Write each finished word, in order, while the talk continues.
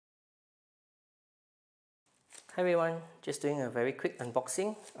Hi everyone, just doing a very quick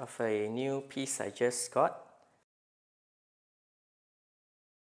unboxing of a new piece I just got.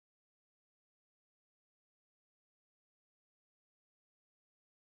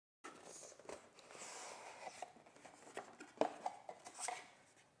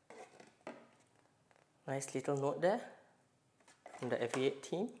 Nice little note there from the Avi-8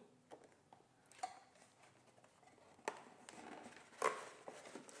 team.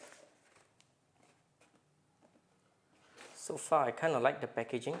 So far I kind of like the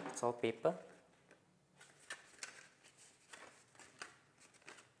packaging, it's all paper.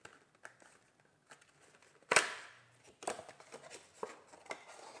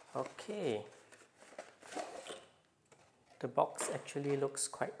 Okay, the box actually looks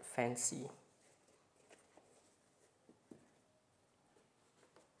quite fancy.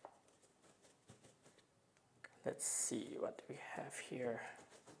 Let's see what we have here.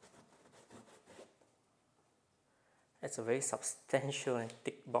 It's a very substantial and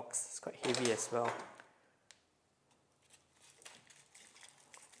thick box, it's quite heavy as well.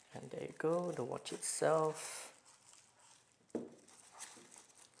 And there you go, the watch itself.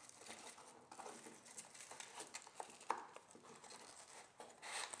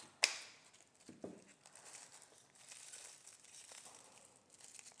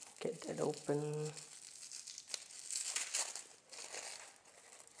 Get that open.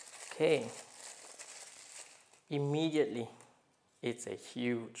 Okay. Immediately, it's a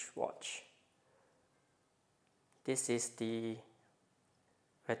huge watch. This is the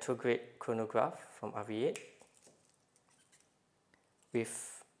Retrograde Chronograph from Avi-8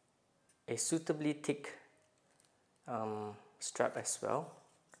 with a suitably thick strap as well.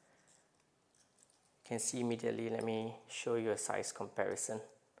 You can see immediately, let me show you a size comparison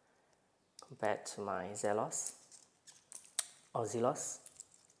compared to my Zelos or Zelos.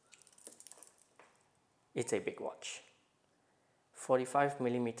 It's a big watch, 45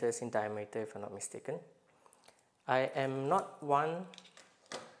 millimeters in diameter if I'm not mistaken. I am not one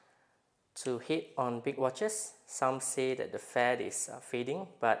to hate on big watches. Some say that the fad is fading,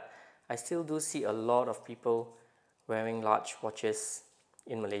 but I still do see a lot of people wearing large watches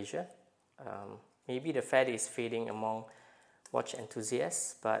in Malaysia. Maybe the fad is fading among watch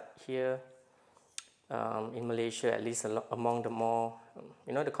enthusiasts, but here in Malaysia, at least among the more,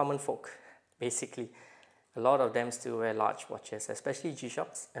 the common folk, basically, a lot of them still wear large watches, especially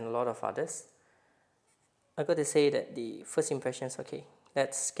G-Shocks and a lot of others. I got to say that the first impressions, okay,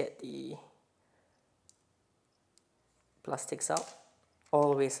 let's get the plastics out.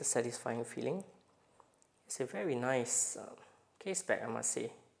 Always a satisfying feeling. It's a very nice case back, I must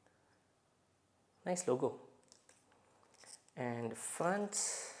say. Nice logo. And the front.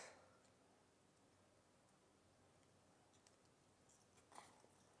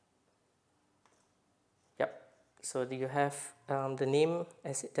 Yep. So you have the name,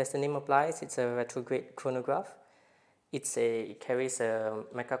 as the name applies, it's a retrograde chronograph. It carries a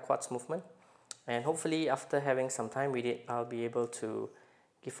mecha quartz movement. And hopefully after having some time with it, I'll be able to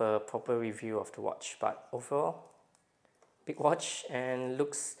give a proper review of the watch. But overall, big watch and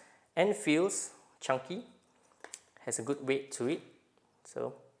looks and feels chunky, has a good weight to it.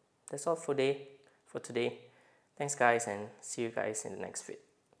 So that's all for today. Thanks guys, and see you guys in the next vid.